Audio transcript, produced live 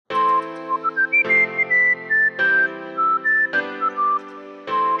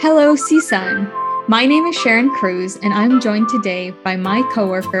Hello, CSUN. My name is Sharon Cruz, and I'm joined today by my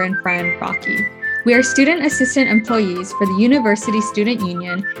coworker and friend, Rocky. We are student assistant employees for the University Student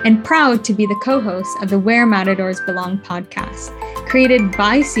Union and proud to be the co-hosts of the Where Matadors Belong podcast, created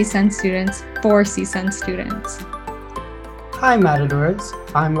by CSUN students for CSUN students. Hi, Matadors.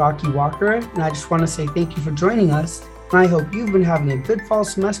 I'm Rocky Walker, and I just want to say thank you for joining us, and I hope you've been having a good fall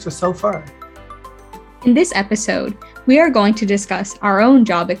semester so far. In this episode, we are going to discuss our own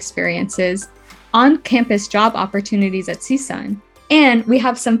job experiences, on-campus job opportunities at CSUN, and we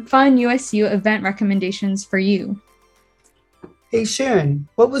have some fun USU event recommendations for you. Hey, Sharon,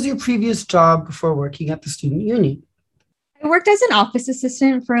 what was your previous job before working at the Student Union? I worked as an office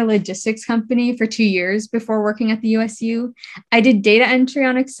assistant for a logistics company for 2 years before working at the USU. I did data entry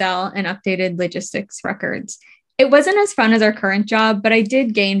on Excel and updated logistics records. It wasn't as fun as our current job, but I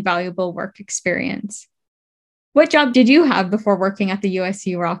did gain valuable work experience. What job did you have before working at the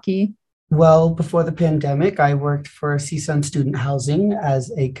USU, Rocky? Well, before the pandemic, I worked for CSUN Student Housing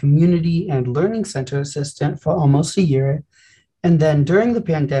as a community and learning center assistant for almost a year. And then during the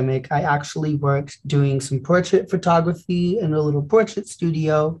pandemic, I actually worked doing some portrait photography in a little portrait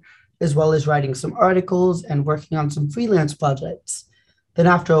studio, as well as writing some articles and working on some freelance projects. Then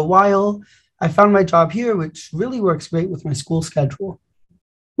after a while, I found my job here, which really works great with my school schedule.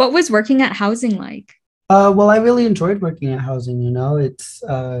 What was working at housing like? Well, I really enjoyed working at housing,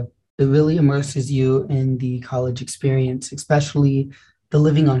 it really immerses you in the college experience, especially the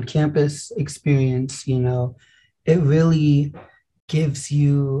living on campus experience, it really gives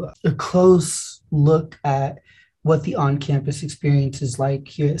you a close look at what the on-campus experience is like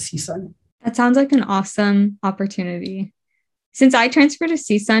here at CSUN. That sounds like an awesome opportunity. Since I transferred to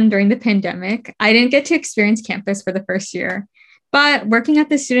CSUN during the pandemic, I didn't get to experience campus for the first year. But working at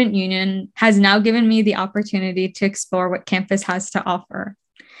the Student Union has now given me the opportunity to explore what campus has to offer.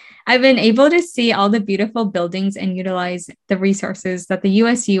 I've been able to see all the beautiful buildings and utilize the resources that the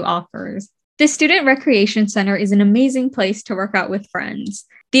USU offers. The Student Recreation Center is an amazing place to work out with friends.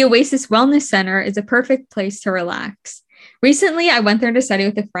 The Oasis Wellness Center is a perfect place to relax. Recently, I went there to study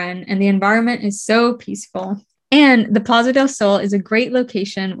with a friend, and the environment is so peaceful. And the Plaza del Sol is a great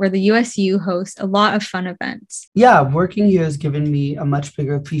location where the USU hosts a lot of fun events. Yeah, working here has given me a much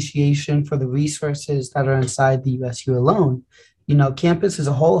bigger appreciation for the resources that are inside the USU alone. Campus as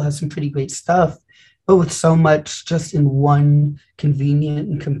a whole has some pretty great stuff, but with so much just in one convenient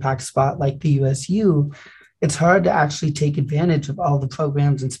and compact spot like the USU, it's hard to actually take advantage of all the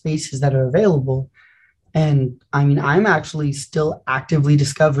programs and spaces that are available. And I'm actually still actively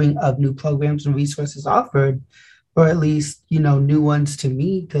discovering of new programs and resources offered, or at least, new ones to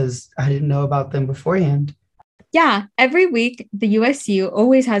me because I didn't know about them beforehand. Yeah, every week, the USU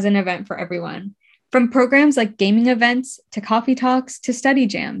always has an event for everyone, from programs like gaming events to coffee talks to study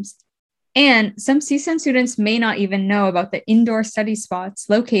jams. And some CSUN students may not even know about the indoor study spots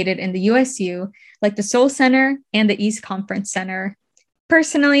located in the USU, like the Soul Center and the East Conference Center.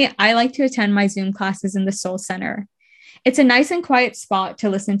 Personally, I like to attend my Zoom classes in the Soul Center. It's a nice and quiet spot to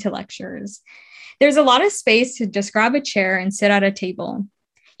listen to lectures. There's a lot of space to just grab a chair and sit at a table.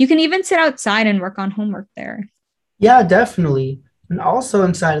 You can even sit outside and work on homework there. Yeah, definitely. And also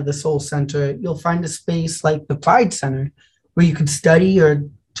inside of the Soul Center, you'll find a space like the Pride Center where you could study or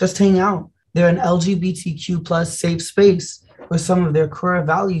just hang out. They're an LGBTQ plus safe space where some of their core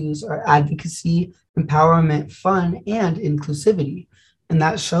values are advocacy, empowerment, fun, and inclusivity. And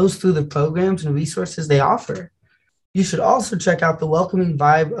that shows through the programs and resources they offer. You should also check out the welcoming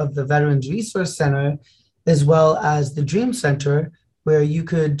vibe of the Veterans Resource Center, as well as the Dream Center, where you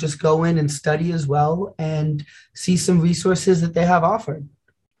could just go in and study as well and see some resources that they have offered.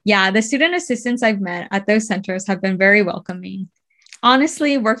 Yeah, the student assistants I've met at those centers have been very welcoming.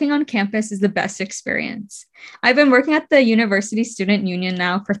 Honestly, working on campus is the best experience. I've been working at the University Student Union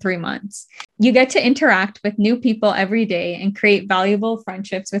now for 3 months. You get to interact with new people every day and create valuable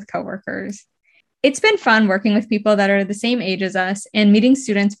friendships with coworkers. It's been fun working with people that are the same age as us and meeting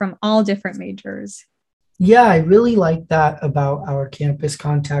students from all different majors. Yeah, I really like that about our campus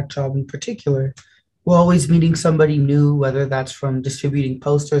contact job in particular. We're always meeting somebody new, whether that's from distributing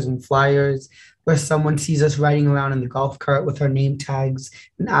posters and flyers, where someone sees us riding around in the golf cart with our name tags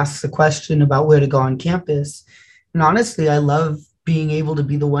and asks a question about where to go on campus. And honestly, I love being able to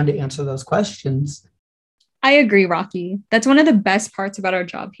be the one to answer those questions. I agree, Rocky. That's one of the best parts about our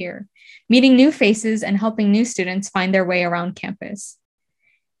job here, meeting new faces and helping new students find their way around campus.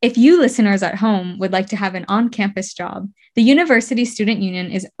 If you listeners at home would like to have an on-campus job, the University Student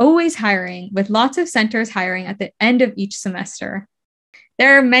Union is always hiring, with lots of centers hiring at the end of each semester.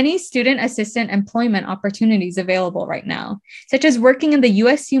 There are many student assistant employment opportunities available right now, such as working in the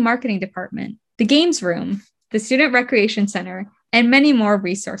USU Marketing Department, the Games Room, the Student Recreation Center, and many more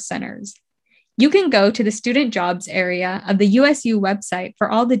resource centers. You can go to the student jobs area of the USU website for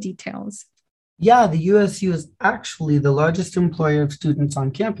all the details. Yeah, the USU is actually the largest employer of students on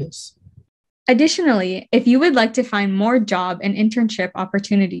campus. Additionally, if you would like to find more job and internship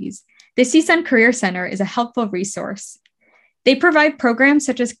opportunities, the CSUN Career Center is a helpful resource. They provide programs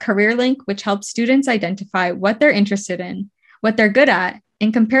such as CareerLink, which helps students identify what they're interested in, what they're good at,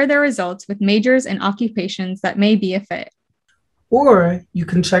 and compare their results with majors and occupations that may be a fit. Or you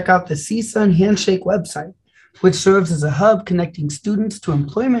can check out the CSUN Handshake website, which serves as a hub connecting students to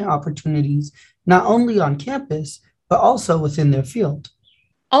employment opportunities not only on campus, but also within their field.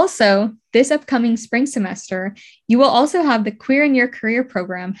 Also, this upcoming spring semester, you will also have the Queer in Your Career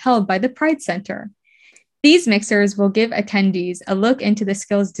program held by the Pride Center. These mixers will give attendees a look into the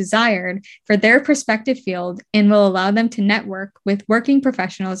skills desired for their prospective field and will allow them to network with working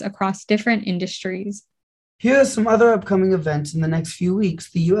professionals across different industries. Here are some other upcoming events in the next few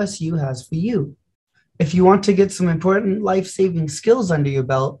weeks the USU has for you. If you want to get some important life-saving skills under your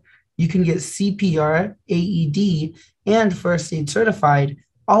belt, you can get CPR, AED, and first aid certified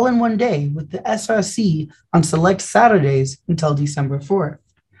all in one day with the SRC on select Saturdays until December 4th.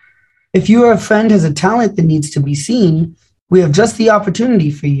 If you or a friend has a talent that needs to be seen, we have just the opportunity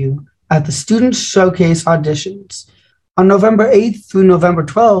for you at the Student Showcase auditions. On November 8th through November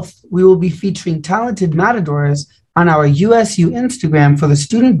 12th, we will be featuring talented matadors on our USU Instagram for the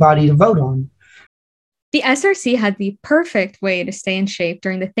student body to vote on. The SRC had the perfect way to stay in shape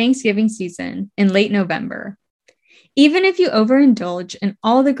during the Thanksgiving season in late November. Even if you overindulge in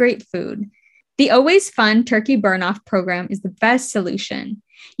all the great food, the Always Fun Turkey Burn-Off program is the best solution.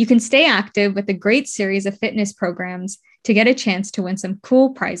 You can stay active with a great series of fitness programs to get a chance to win some cool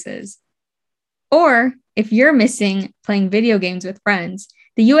prizes. Or if you're missing playing video games with friends,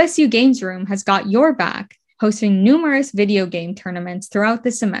 the USU Games Room has got your back, hosting numerous video game tournaments throughout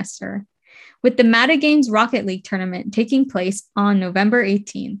the semester, with the MataGames Rocket League tournament taking place on November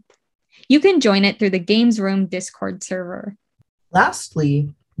 18th. You can join it through the Games Room Discord server.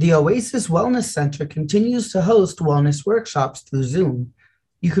 Lastly, the Oasis Wellness Center continues to host wellness workshops through Zoom.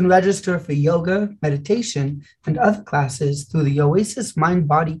 You can register for yoga, meditation, and other classes through the Oasis Mind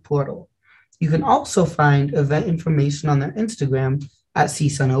Body portal. You can also find event information on their Instagram at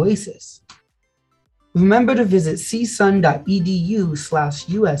CSUN Oasis. Remember to visit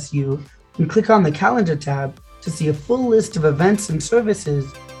csun.edu/USU and click on the calendar tab to see a full list of events and services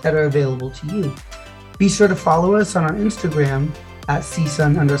that are available to you. Be sure to follow us on our Instagram at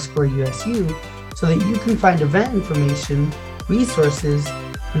CSUN_USU so that you can find event information, resources,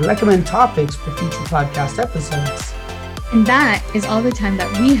 and recommend topics for future podcast episodes. And that is all the time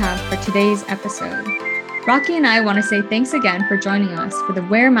that we have for today's episode. Rocky and I want to say thanks again for joining us for the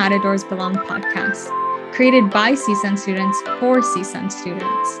Where Matadors Belong podcast, created by CSUN students for CSUN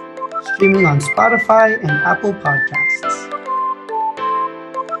students. Streaming on Spotify and Apple Podcasts.